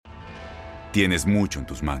Tienes mucho en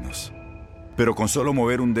tus manos. Pero con solo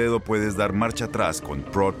mover un dedo puedes dar marcha atrás con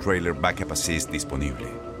Pro Trailer Backup Assist disponible.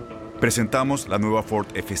 Presentamos la nueva Ford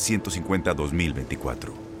F-150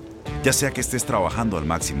 2024. Ya sea que estés trabajando al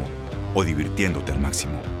máximo o divirtiéndote al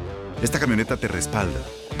máximo, esta camioneta te respalda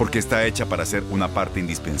porque está hecha para ser una parte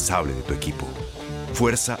indispensable de tu equipo.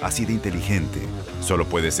 Fuerza así de inteligente solo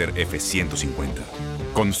puede ser F-150.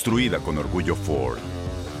 Construida con orgullo Ford.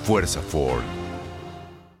 Fuerza Ford.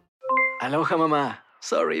 Aloha, mamá.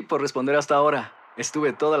 Sorry por responder hasta ahora.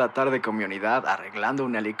 Estuve toda la tarde con mi unidad arreglando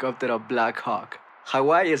un helicóptero Black Hawk.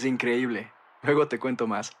 Hawái es increíble. Luego te cuento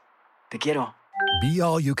más. Te quiero. Be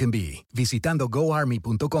All You Can Be, visitando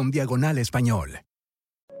goarmy.com/español.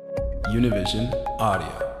 Univision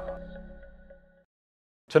Audio.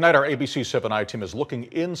 Tonight, our ABC 7i team is looking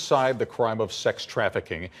inside the crime of sex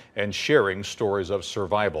trafficking and sharing stories of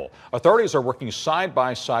survival. Authorities are working side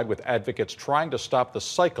by side with advocates trying to stop the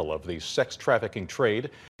cycle of the sex trafficking trade.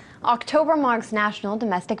 October marks National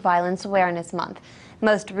Domestic Violence Awareness Month.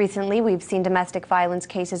 Most recently, we've seen domestic violence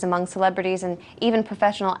cases among celebrities and even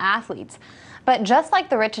professional athletes. But just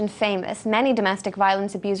like the rich and famous, many domestic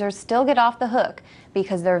violence abusers still get off the hook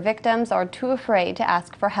because their victims are too afraid to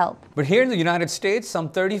ask for help. But here in the United States, some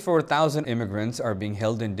 34,000 immigrants are being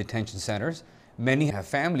held in detention centers. Many have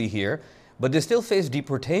family here, but they still face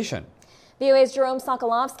deportation. VOA's Jerome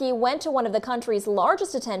Sokolovsky went to one of the country's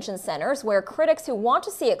largest detention centers where critics who want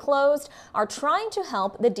to see it closed are trying to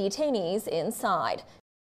help the detainees inside.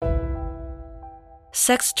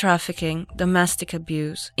 Sex trafficking, domestic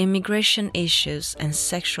abuse, immigration issues, and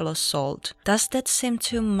sexual assault. Does that seem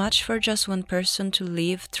too much for just one person to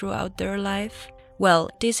live throughout their life? Well,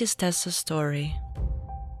 this is Tessa's story.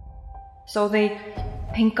 So they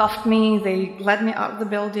handcuffed me, they led me out of the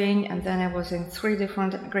building, and then I was in 3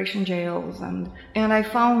 different immigration jails. And I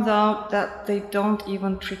found out that they don't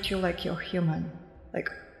even treat you like you're human. Like,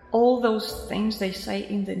 all those things they say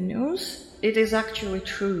in the news, it is actually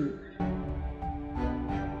true.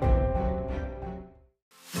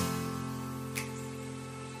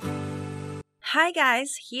 Hi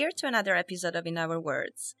guys, here to another episode of In Our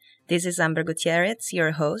Words. This is Amber Gutierrez,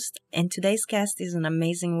 your host, and today's guest is an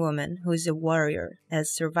amazing woman who is a warrior,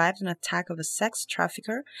 has survived an attack of a sex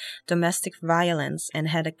trafficker, domestic violence, and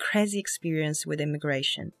had a crazy experience with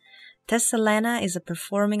immigration. Tessa Lena is a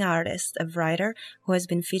performing artist, a writer who has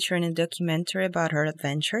been featured in a documentary about her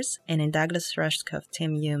adventures and in Douglas Rushkoff's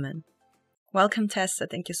Team Human. Welcome, Tessa.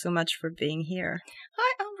 Thank you so much for being here.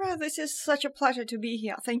 Hi, Amber. This is such a pleasure to be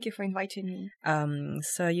here. Thank you for inviting me.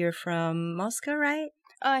 So you're from Moscow, right?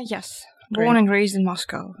 Yes. Born and raised in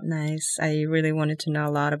Moscow. Nice. I really wanted to know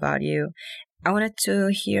a lot about you. I wanted to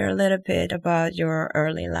hear a little bit about your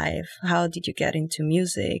early life. How did you get into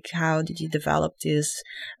music? How did you develop this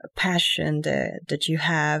passion that you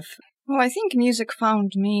have? Well, I think music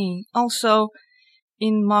found me. Also,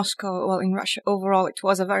 in Moscow, well, in Russia overall, it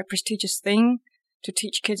was a very prestigious thing to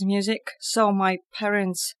teach kids music. So my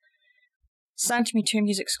parents sent me to a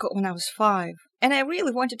music school when I was 5. And I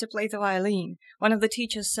really wanted to play the violin. One of the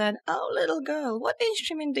teachers said, "Oh, little girl, what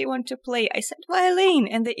instrument do you want to play?" I said, "Violin."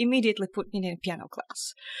 And they immediately put me in a piano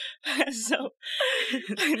class. So,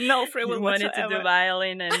 no frivol You wanted to do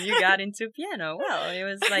violin and you got into piano. Well, it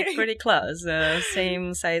was like pretty close.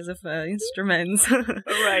 Same size of instruments.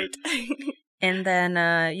 Right. And then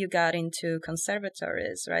you got into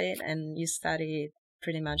conservatories, right? And you studied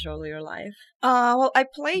pretty much all your life. Well, I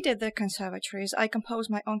played at the conservatories. I composed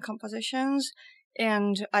my own compositions,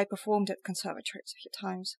 and I performed at conservatories a few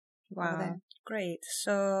times. Wow, great.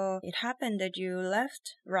 So it happened that you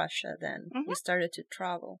left Russia then. Mm-hmm. You started to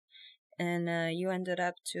travel. And you ended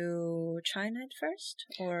up to China at first?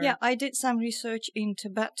 Or? Yeah, I did some research in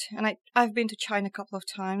Tibet, and I've been to China a couple of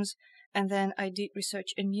times, and then I did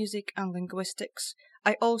research in music and linguistics.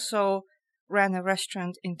 I also ran a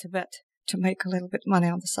restaurant in Tibet to make a little bit money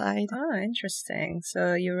on the side. Oh, interesting.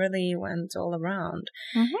 So you really went all around.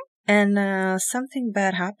 Mm-hmm. And something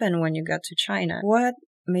bad happened when you got to China. What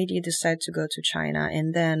made you decide to go to China?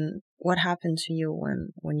 And then what happened to you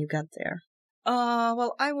when you got there?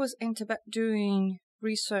 Well, I was in Tibet doing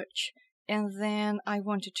research, and then I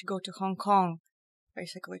wanted to go to Hong Kong,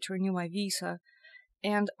 basically to renew my visa.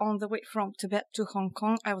 And on the way from Tibet to Hong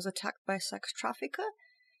Kong, I was attacked by a sex trafficker.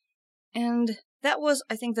 And that was,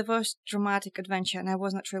 I think, the first dramatic adventure, and I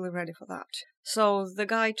was not really ready for that. So the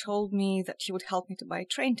guy told me that he would help me to buy a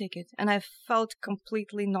train ticket, and I felt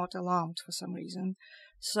completely not alarmed for some reason.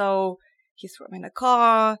 So he threw me in a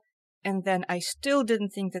car, and then I still didn't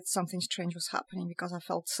think that something strange was happening because I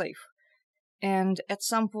felt safe. And at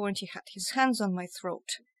some point he had his hands on my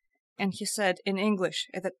throat, and he said in English,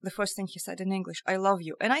 the first thing he said in English, "I love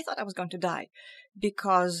you." And I thought I was going to die,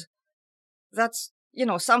 because that's,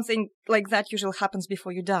 something like that usually happens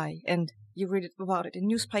before you die, and you read about it in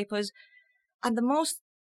newspapers. And the most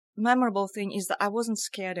memorable thing is that I wasn't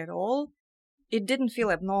scared at all. It didn't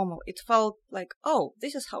feel abnormal. It felt like, oh,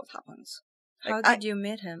 this is how it happens. How did you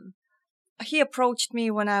meet him? He approached me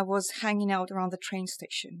when I was hanging out around the train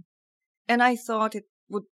station. And I thought it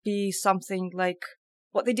would be something like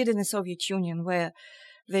what they did in the Soviet Union, where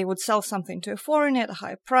they would sell something to a foreigner at a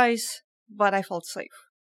higher price, but I felt safe,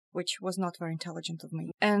 which was not very intelligent of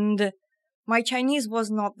me. And my Chinese was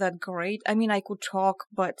not that great. I mean, I could talk,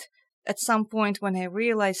 but at some point when I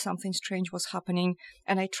realized something strange was happening,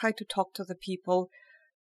 and I tried to talk to the people,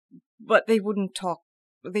 but they wouldn't talk.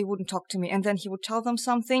 They wouldn't talk to me. And then he would tell them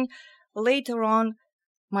something. Later on,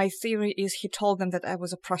 my theory is he told them that I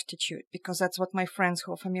was a prostitute, because that's what my friends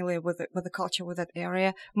who are familiar with the culture with that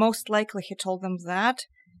area, most likely he told them that,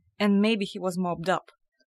 and maybe he was mobbed up,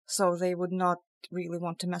 so they would not really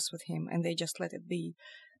want to mess with him, and they just let it be.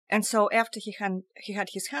 And so after he had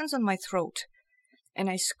his hands on my throat, and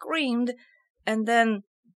I screamed, and then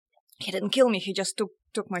he didn't kill me, he just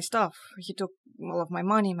took my stuff. He took all of my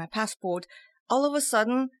money, my passport. All of a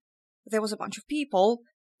sudden, there was a bunch of people.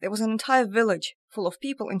 There was an entire village full of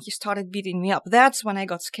people, and he started beating me up. That's when I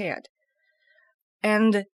got scared.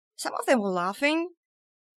 And some of them were laughing,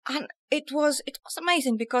 and it was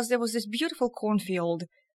amazing, because there was this beautiful cornfield,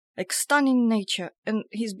 like stunning nature, and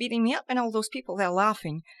he's beating me up, and all those people, they're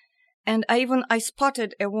laughing. And I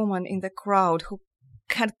spotted a woman in the crowd who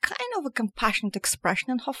had kind of a compassionate expression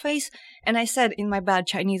on her face, and I said in my bad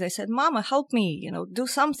Chinese, I said, "Mama, help me, do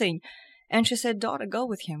something." And she said, "Daughter, go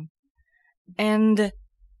with him." And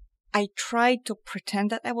I tried to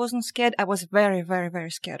pretend that I wasn't scared. I was very, very, very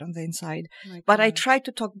scared on the inside. But I tried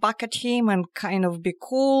to talk back at him and kind of be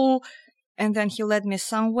cool. And then he led me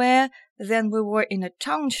somewhere. Then we were in a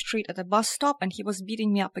town street at a bus stop, and he was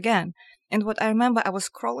beating me up again. And what I remember, I was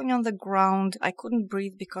crawling on the ground. I couldn't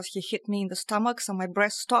breathe because he hit me in the stomach, so my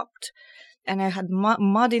breath stopped. And I had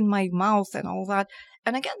mud in my mouth and all that.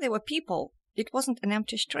 And again, there were people. It wasn't an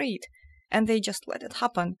empty street. And they just let it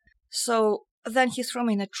happen. So then he threw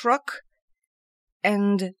me in a truck,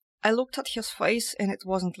 and I looked at his face, and it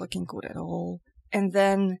wasn't looking good at all. And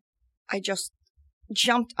then I just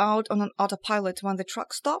jumped out on an autopilot when the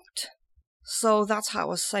truck stopped. So that's how I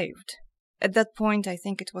was saved. At that point, I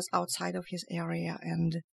think it was outside of his area,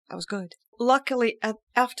 and I was good. Luckily,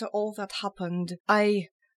 after all that happened, I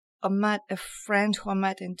met a friend who I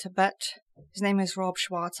met in Tibet. His name is Rob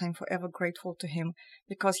Schwartz. I'm forever grateful to him,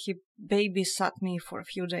 because he babysat me for a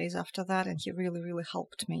few days after that, and he really, really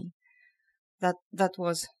helped me. That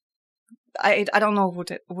was, I don't know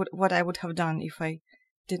what I would have done if I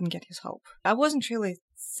didn't get his help. I wasn't really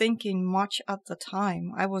thinking much at the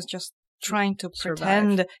time. I was just trying to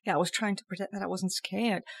pretend. Yeah, I was trying to pretend that I wasn't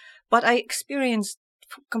scared. But I experienced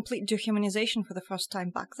complete dehumanization for the first time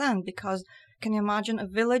back then, because can you imagine a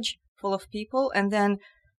village full of people, and then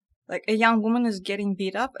like a young woman is getting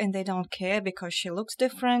beat up, and they don't care because she looks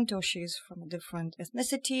different, or she's from a different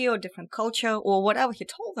ethnicity or different culture, or whatever he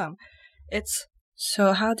told them.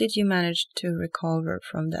 So how did you manage to recover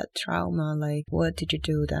from that trauma? Like, what did you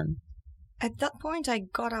do then? At that point, I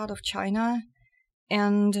got out of China,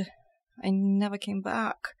 and I never came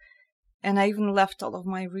back. And I even left all of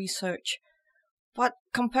my research. But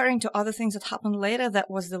comparing to other things that happened later,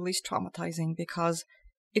 that was the least traumatizing, because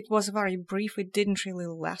it was very brief. It didn't really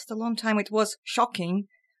last a long time. It was shocking.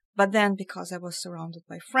 But then, because I was surrounded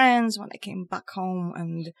by friends when I came back home,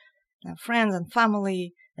 and friends and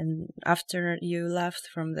family. And after you left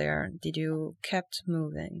from there, did you kept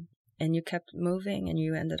moving? And you kept moving, and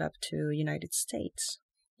you ended up to United States.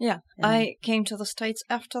 Yeah, I came to the States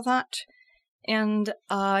after that. And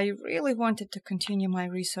I really wanted to continue my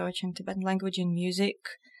research in Tibetan language and music.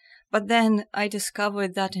 But then I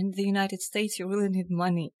discovered that in the United States, you really need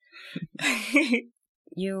money.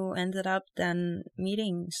 You ended up then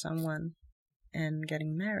meeting someone and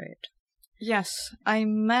getting married. Yes, I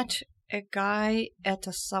met a guy at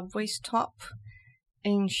a subway stop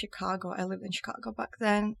in Chicago. I lived in Chicago back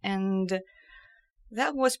then. And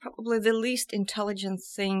that was probably the least intelligent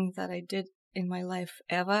thing that I did in my life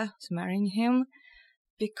ever, was marrying him,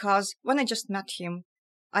 because when I just met him,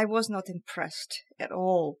 I was not impressed at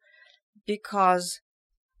all, because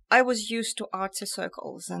I was used to artsy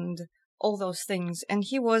circles and all those things, and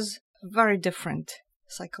he was very different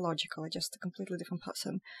psychologically, just a completely different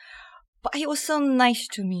person. But he was so nice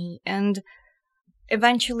to me, and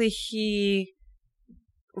eventually he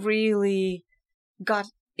really got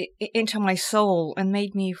into my soul and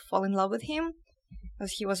made me fall in love with him.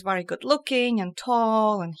 because he was very good looking and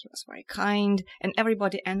tall, and he was very kind, and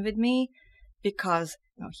everybody envied me because,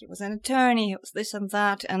 you know, he was an attorney, he was this and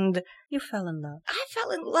that, and You fell in love. I fell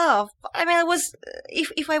in love. I mean, I was,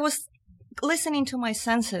 if I was listening to my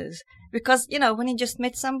senses, because, you know, when you just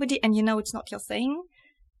met somebody and you know it's not your thing,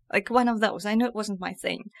 like one of those, I knew it wasn't my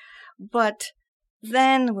thing. But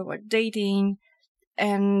then we were dating,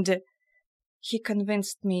 and he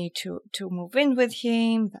convinced me to move in with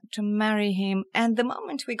him, to marry him. And the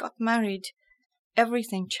moment we got married,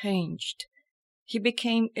 everything changed. He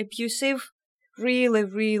became abusive, really,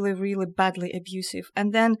 really, really badly abusive.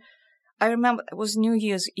 And then I remember it was New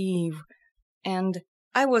Year's Eve, and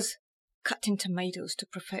I was cutting tomatoes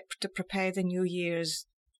to prepare the New Year's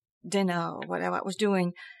dinner or whatever I was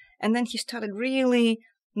doing. And then he started really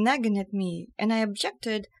nagging at me, and I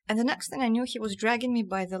objected, and the next thing I knew, he was dragging me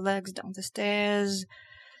by the legs down the stairs,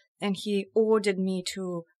 and he ordered me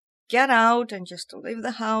to get out and just to leave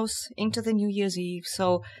the house into the New Year's Eve.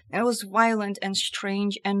 So it was violent and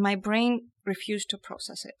strange, and my brain refused to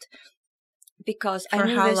process it. Because For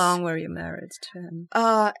how long were you married to him?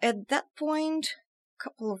 At that point, a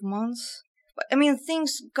couple of months. But I mean,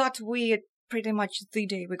 things got weird pretty much the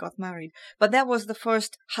day we got married. But that was the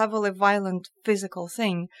first heavily violent physical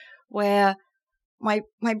thing where my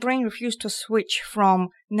brain refused to switch from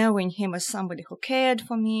knowing him as somebody who cared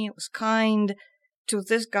for me, was kind, to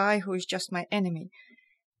this guy who is just my enemy.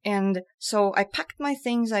 And so I packed my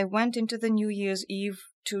things. I went into the New Year's Eve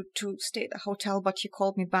to stay at the hotel, but he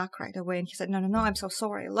called me back right away, and he said, no, I'm so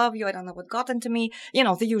sorry. I love you. I don't know what got into me. You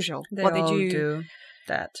know, the usual. They what all did you do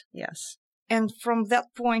that, yes. And from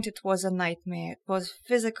that point, it was a nightmare. It was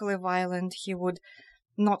physically violent. He would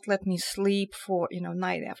not let me sleep for,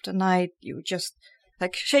 night after night. You would just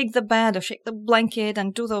like shake the bed or shake the blanket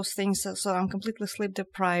and do those things so I'm completely sleep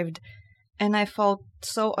deprived. And I felt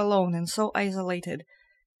so alone and so isolated.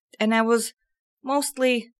 And I was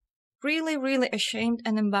mostly really, really ashamed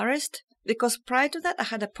and embarrassed because prior to that, I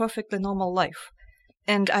had a perfectly normal life.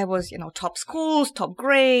 And I was, top schools, top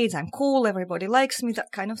grades, I'm cool, everybody likes me,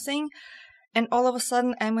 that kind of thing. And all of a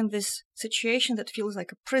sudden, I'm in this situation that feels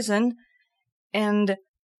like a prison, and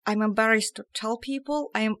I'm embarrassed to tell people.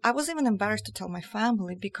 I was even embarrassed to tell my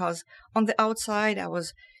family because on the outside, I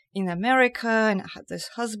was in America, and I had this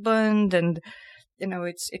husband, and,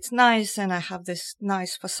 it's nice, and I have this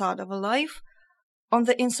nice facade of a life. On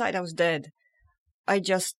the inside, I was dead. I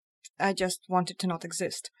just wanted to not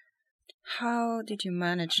exist. How did you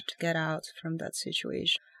manage to get out from that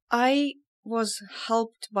situation? I was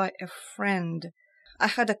helped by a friend. I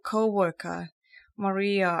had a coworker,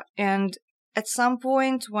 Maria, and at some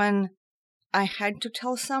point when I had to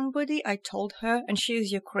tell somebody, I told her, and she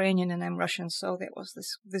is Ukrainian and I'm Russian, so there was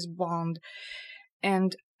this bond.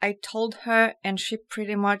 And I told her, and she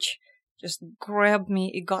pretty much just grabbed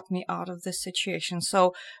me. It got me out of this situation.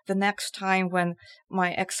 So the next time when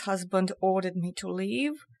my ex-husband ordered me to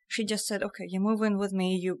leave, she just said, okay, you move in with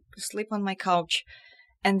me, you sleep on my couch.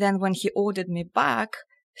 And then when he ordered me back,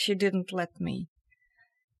 she didn't let me.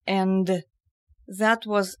 And that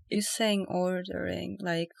was... You're saying ordering,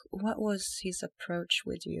 like, what was his approach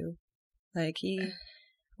with you? Like, he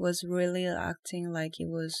was really acting like he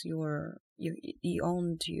was he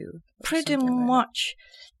owned you. Pretty much.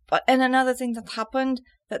 But and another thing that happened,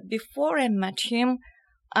 that before I met him,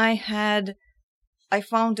 I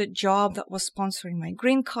found a job that was sponsoring my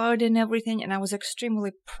green card and everything, and I was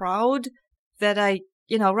extremely proud that I,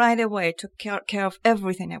 right away took care of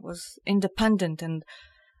everything. I was independent,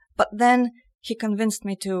 but then he convinced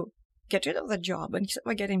me to get rid of the job, and he said,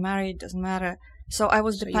 we're getting married, doesn't matter. So I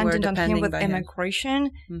was dependent on him with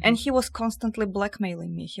immigration, and he was constantly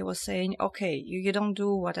blackmailing me. He was saying, okay, you don't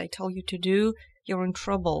do what I tell you to do, you're in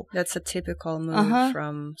trouble. That's a typical move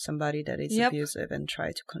from somebody that is abusive and try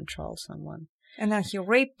to control someone. And then he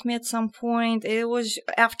raped me at some point. It was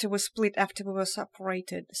after we split, after we were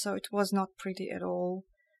separated. So it was not pretty at all.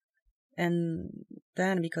 And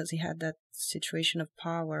then because he had that situation of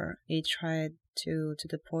power, he tried to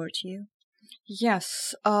deport you?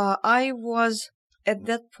 Yes. I was at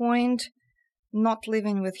that point not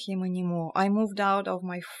living with him anymore. I moved out of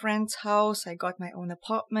my friend's house. I got my own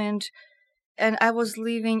apartment. And I was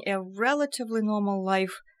living a relatively normal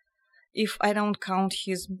life if I don't count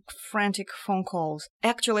his frantic phone calls.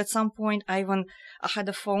 Actually, at some point, I had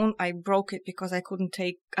a phone, I broke it because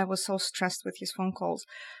I was so stressed with his phone calls.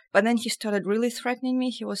 But then he started really threatening me.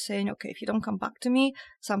 He was saying, okay, if you don't come back to me,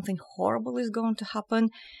 something horrible is going to happen,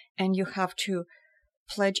 and you have to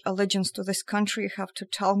pledge allegiance to this country. You have to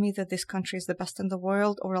tell me that this country is the best in the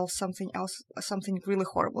world, or else something really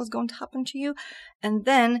horrible is going to happen to you. And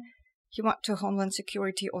then he went to Homeland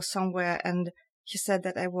Security or somewhere and he said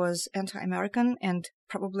that I was anti-American and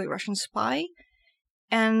probably Russian spy.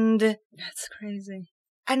 And That's crazy.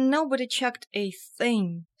 and nobody checked a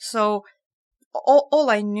thing. So all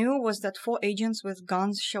I knew was that 4 agents with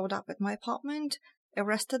guns showed up at my apartment,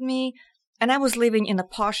 arrested me, and I was living in a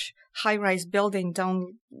posh high-rise building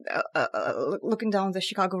down, looking down the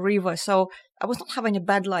Chicago River. So I was not having a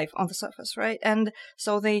bad life on the surface, right? And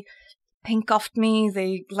so they handcuffed me,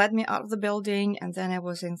 they led me out of the building, and then I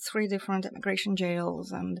was in 3 different immigration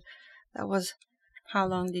jails, and that was... How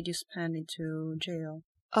long did you spend into jail?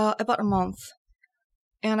 About a month.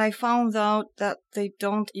 And I found out that they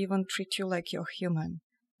don't even treat you like you're human.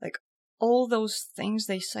 Like, all those things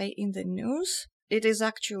they say in the news, it is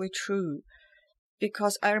actually true.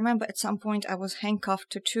 Because I remember at some point I was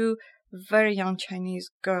handcuffed to 2 very young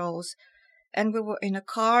Chinese girls, and we were in a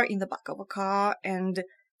car, in the back of a car, and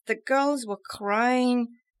the girls were crying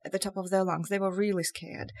at the top of their lungs. They were really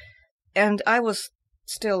scared. And I was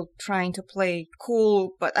still trying to play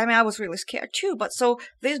cool, but I mean, I was really scared too. But so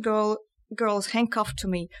these girls handcuffed to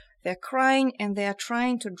me. They're crying and they're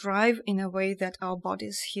trying to drive in a way that our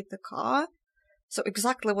bodies hit the car. So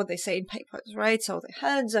exactly what they say in papers, right? So the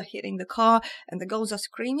heads are hitting the car and the girls are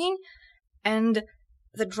screaming. And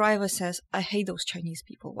the driver says, I hate those Chinese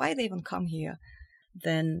people. Why they even come here?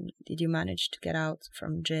 Then did you manage to get out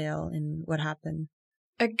from jail, and what happened?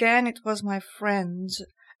 Again, it was my friends.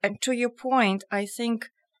 And to your point, I think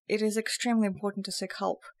it is extremely important to seek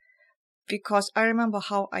help. Because I remember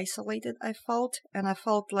how isolated I felt, and I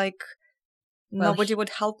felt like nobody would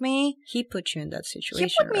help me. He put you in that situation,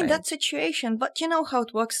 He put me in right? that situation, but you know how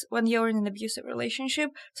it works when you're in an abusive relationship.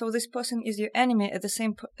 So this person is your enemy at the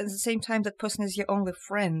same time that person is your only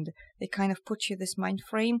friend. They kind of put you this mind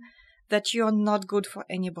frame that you're not good for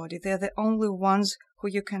anybody. They're the only ones who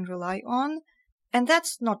you can rely on, and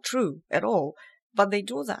that's not true at all. But they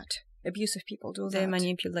do that. Abusive people do that. They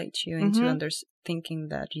manipulate you into thinking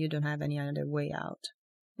that you don't have any other way out.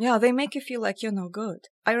 Yeah, they make you feel like you're no good.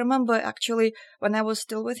 I remember actually when I was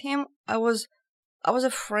still with him, I was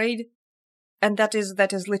afraid, and that is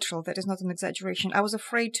literal. That is not an exaggeration. I was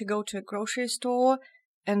afraid to go to a grocery store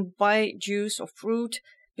and buy juice or fruit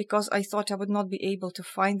because I thought I would not be able to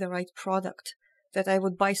find the right product. That I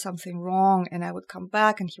would buy something wrong and I would come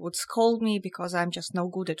back and he would scold me because I'm just no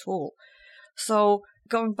good at all. So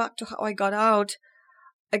going back to how I got out,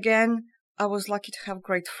 again, I was lucky to have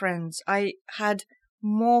great friends. I had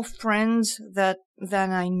more friends than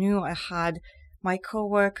I knew I had. My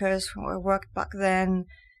co-workers who I worked back then,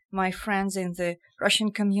 my friends in the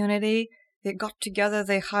Russian community, they got together,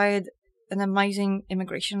 they hired an amazing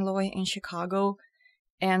immigration lawyer in Chicago,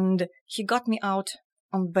 and he got me out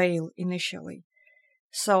on bail initially.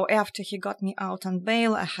 So after he got me out on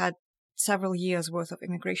bail, I had several years worth of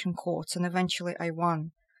immigration courts, and eventually I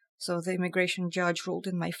won. So the immigration judge ruled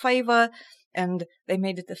in my favor, and they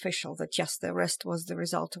made it official that yes, the arrest was the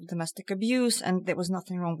result of domestic abuse, and there was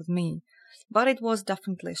nothing wrong with me. But it was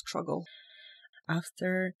definitely a struggle.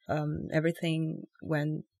 After everything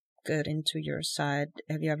went good into your side,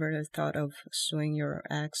 have you ever thought of suing your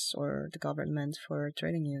ex or the government for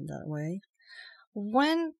treating you in that way?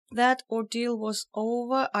 When that ordeal was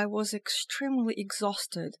over, I was extremely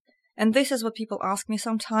exhausted. And this is what people ask me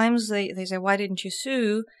sometimes. They say, why didn't you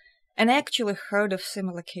sue? And I actually heard of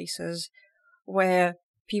similar cases where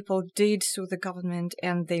people did sue the government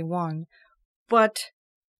and they won. But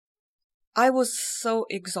I was so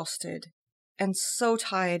exhausted and so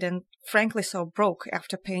tired and frankly so broke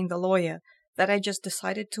after paying the lawyer that I just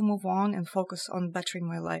decided to move on and focus on bettering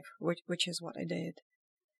my life, which is what I did.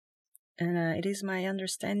 And it is my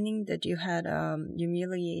understanding that you had a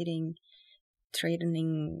humiliating,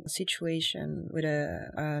 threatening situation with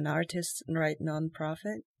an artist right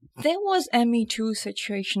nonprofit. There was a Me Too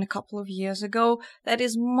situation a couple of years ago that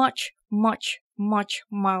is much, much, much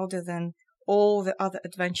milder than all the other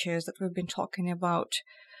adventures that we've been talking about.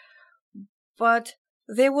 But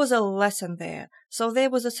there was a lesson there. So there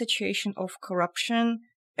was a situation of corruption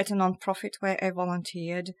at a nonprofit where I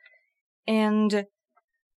volunteered, and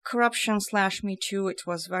corruption/Me Too, it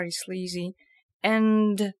was very sleazy,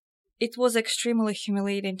 and it was extremely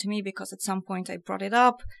humiliating to me because at some point I brought it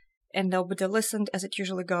up and nobody listened, as it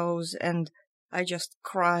usually goes, and I just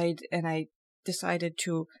cried and I decided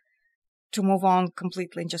to move on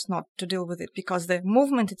completely and just not to deal with it because the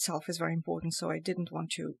movement itself is very important, so I didn't want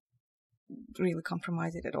to really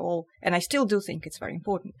compromise it at all, and I still do think it's very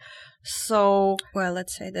important. So, well,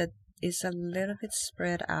 let's say that is a little bit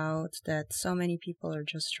spread out, that so many people are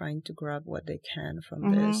just trying to grab what they can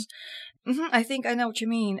from this. I think I know what you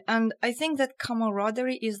mean. And I think that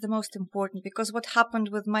camaraderie is the most important, because what happened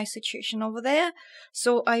with my situation over there,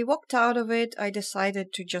 so I walked out of it. I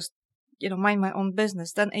decided to just, mind my own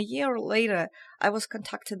business. Then a year later, I was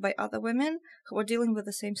contacted by other women who were dealing with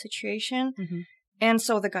the same situation. And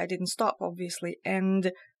so the guy didn't stop, obviously.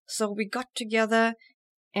 And so we got together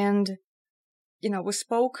and, we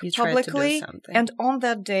spoke publicly. And on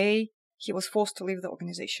that day, he was forced to leave the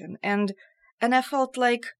organization. And I felt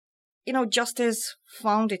like, justice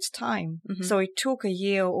found its time. So it took a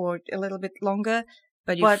year or a little bit longer.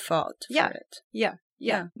 But you fought for it.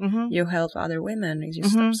 Yeah. You help other women. You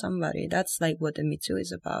stop somebody. That's like what the Me Too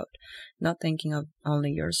is about. Not thinking of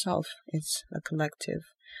only yourself. It's a collective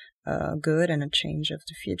good and a change of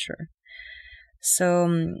the future.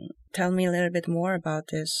 So tell me a little bit more about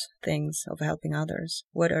these things of helping others.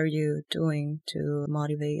 What are you doing to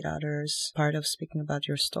motivate others? Part of speaking about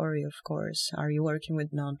your story, of course. Are you working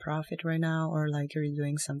with nonprofit right now, or like are you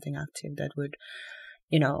doing something active that would,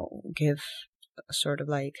 give sort of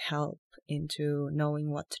like help into knowing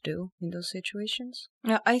what to do in those situations?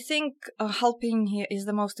 Yeah, I think helping here is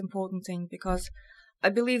the most important thing, because I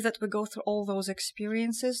believe that we go through all those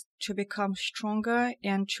experiences to become stronger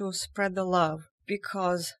and to spread the love.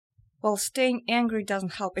 Because, staying angry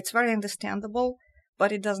doesn't help. It's very understandable,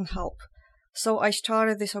 but it doesn't help. So I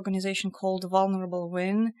started this organization called Vulnerable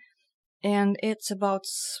Win, and it's about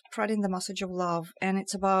spreading the message of love, and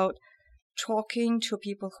it's about talking to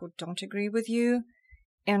people who don't agree with you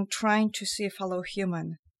and trying to see a fellow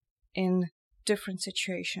human in different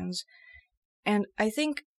situations. And I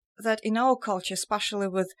think that in our culture, especially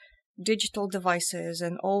with digital devices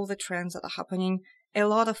and all the trends that are happening, a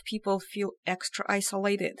lot of people feel extra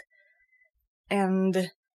isolated. And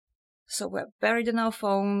so we're buried in our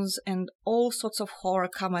phones and all sorts of horror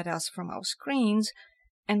come at us from our screens,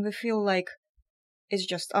 and we feel like it's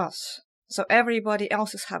just us. So everybody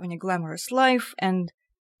else is having a glamorous life, and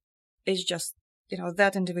it's just,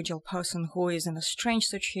 that individual person who is in a strange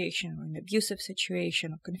situation or an abusive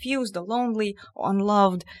situation or confused or lonely or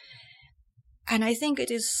unloved. And I think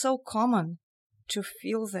it is so common to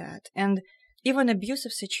feel that. And even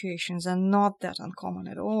abusive situations are not that uncommon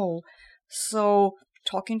at all. So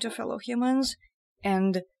talking to fellow humans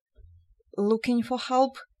and looking for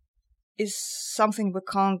help is something we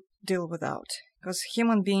can't deal without, because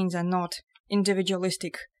human beings are not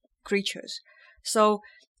individualistic creatures. So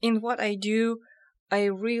in what I do, I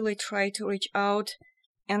really try to reach out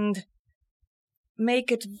and make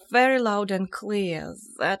it very loud and clear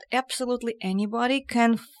that absolutely anybody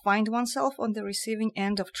can find oneself on the receiving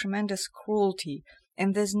end of tremendous cruelty.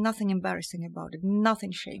 And there's nothing embarrassing about it,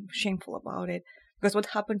 nothing shameful about it. Because what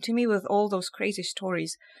happened to me with all those crazy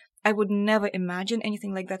stories, I would never imagine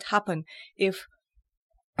anything like that happen if,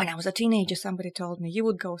 when I was a teenager, somebody told me, you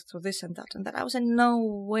would go through this and that. I was like, no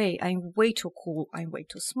way. I'm way too cool. I'm way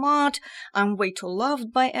too smart. I'm way too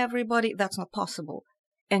loved by everybody. That's not possible.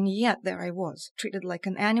 And yet there I was, treated like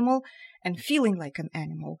an animal and feeling like an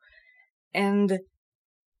animal. And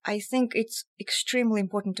I think it's extremely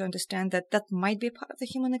important to understand that that might be a part of the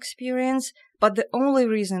human experience, but the only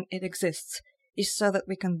reason it exists is so that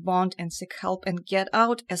we can bond and seek help and get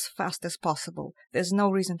out as fast as possible. There's no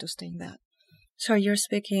reason to stay in that. So you're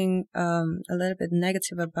speaking a little bit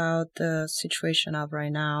negative about the situation of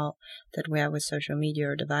right now that we have with social media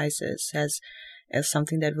or devices as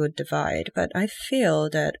something that would divide. But I feel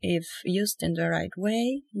that if used in the right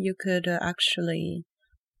way, you could actually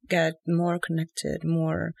get more connected,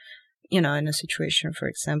 more, in a situation, for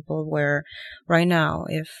example, where right now,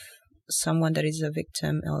 if someone that is a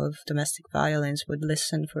victim of domestic violence would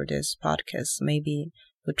listen for this podcast, maybe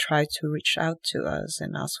would try to reach out to us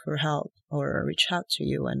and ask for help, or reach out to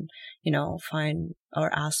you and, find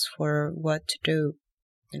or ask for what to do.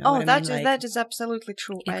 That is absolutely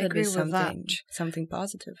true. I agree with that. Something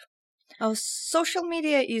positive. Social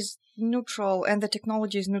media is neutral and the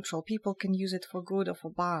technology is neutral. People can use it for good or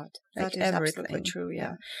for bad. That is absolutely true,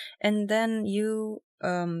 yeah. And then you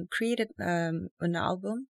created an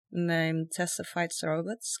album named Tessa Fights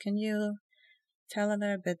Robots. Can you tell a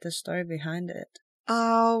little bit the story behind it?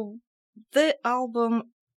 The album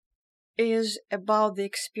is about the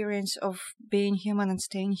experience of being human and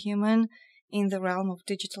staying human in the realm of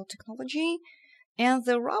digital technology. And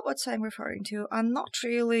the robots I'm referring to are not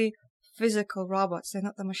really physical robots. They're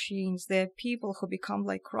not the machines. They're people who become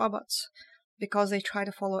like robots because they try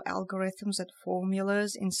to follow algorithms and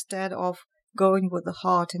formulas instead of going with the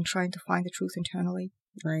heart and trying to find the truth internally.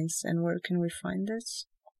 Nice. And where can we find this?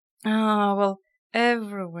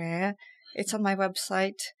 Everywhere. It's on my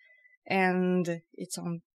website. and it's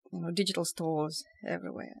on digital stores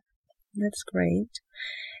everywhere. That's great.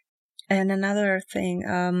 And another thing,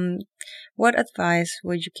 what advice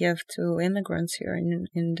would you give to immigrants here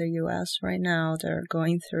in the U.S. right now? They're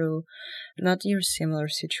going through not your similar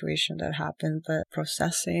situation that happened, but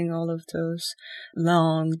processing all of those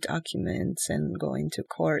long documents and going to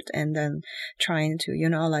court and then trying to,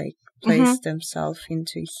 place themselves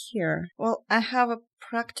into here. Well, I have a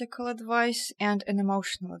practical advice and an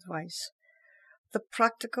emotional advice. The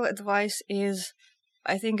practical advice is,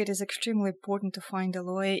 I think it is extremely important to find a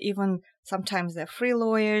lawyer. Even sometimes they're free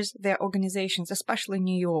lawyers, they're organizations, especially in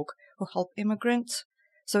New York, who help immigrants.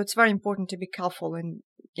 So it's very important to be careful and,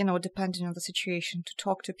 depending on the situation, to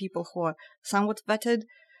talk to people who are somewhat vetted,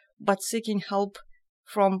 but seeking help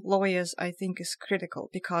from lawyers, I think, is critical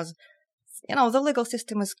because, the legal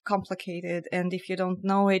system is complicated, and if you don't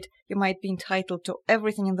know it, you might be entitled to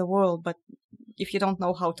everything in the world, but if you don't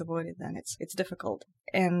know how to avoid it, then it's difficult.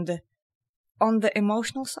 And on the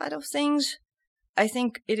emotional side of things, I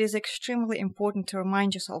think it is extremely important to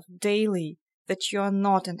remind yourself daily that you are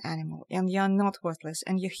not an animal and you are not worthless,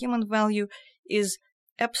 and your human value is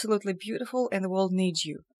absolutely beautiful and the world needs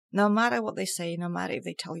you. No matter what they say, no matter if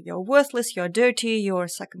they tell you you're worthless, you're dirty, you're a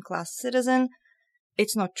second-class citizen,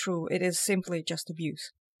 it's not true. It is simply just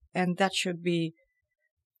abuse. And that should be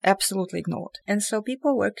absolutely ignored. And so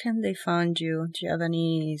people, where can they find you? Do you have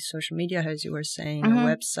any social media, as you were saying, a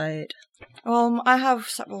website? Well, I have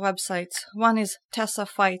several websites. One is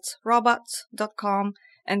TessaFightsRobots.com,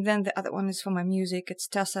 and then the other one is for my music. It's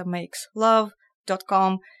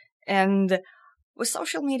TessaMakesLove.com. And with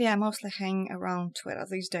social media, I mostly hang around Twitter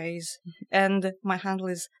these days, and my handle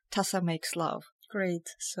is TessaMakesLove.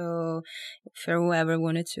 Great. So if whoever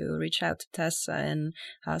wanted to reach out to Tessa and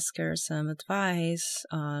ask her some advice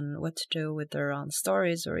on what to do with their own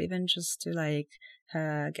stories, or even just to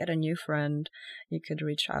get a new friend, you could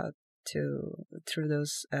reach out through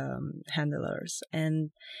those handlers.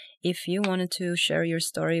 And if you wanted to share your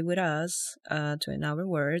story with us, In Our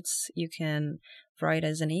Words, you can write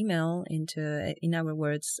us an email into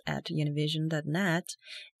inourwords@univision.net.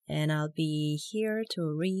 And I'll be here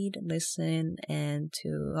to read, listen, and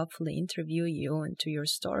to hopefully interview you into your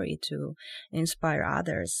story to inspire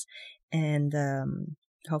others. And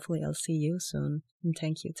hopefully I'll see you soon. And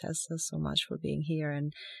thank you, Tessa, so much for being here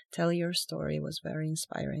and tell your story. It was very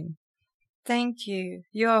inspiring. Thank you.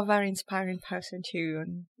 You're a very inspiring person too.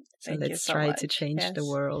 And so let's try to change the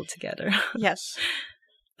world together. Yes.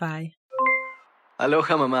 Bye.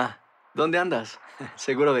 Aloha, mamá. ¿Dónde andas?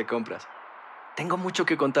 Seguro de compras. Tengo mucho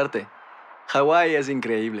que contarte. Hawái es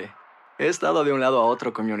increíble. He estado de un lado a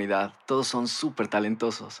otro con mi unidad. Todos son súper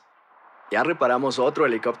talentosos. Ya reparamos otro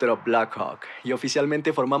helicóptero Black Hawk y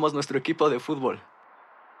oficialmente formamos nuestro equipo de fútbol.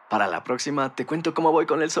 Para la próxima te cuento cómo voy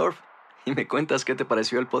con el surf y me cuentas qué te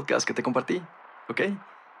pareció el podcast que te compartí, ¿ok?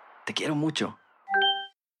 Te quiero mucho.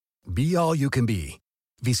 Be All You Can Be,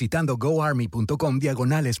 visitando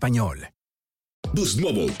goarmy.com/español. Boost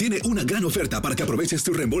Mobile tiene una gran oferta para que aproveches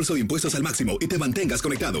tu reembolso de impuestos al máximo y te mantengas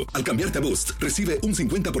conectado. Al cambiarte a Boost, recibe un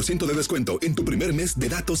 50% de descuento en tu primer mes de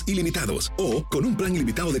datos ilimitados. O, con un plan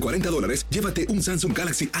ilimitado de $40, llévate un Samsung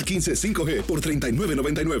Galaxy A15 5G por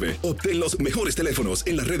 $39.99. Obtén los mejores teléfonos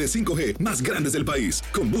en las redes 5G más grandes del país.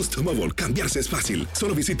 Con Boost Mobile, cambiarse es fácil.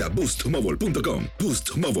 Solo visita boostmobile.com.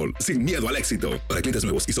 Boost Mobile, sin miedo al éxito. Para clientes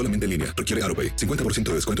nuevos y solamente en línea. Requiere AutoPay. 50%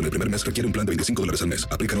 de descuento en el primer mes. Requiere un plan de $25 al mes.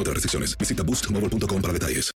 Aplican otras restricciones. Visita boostmobile.com para detalles.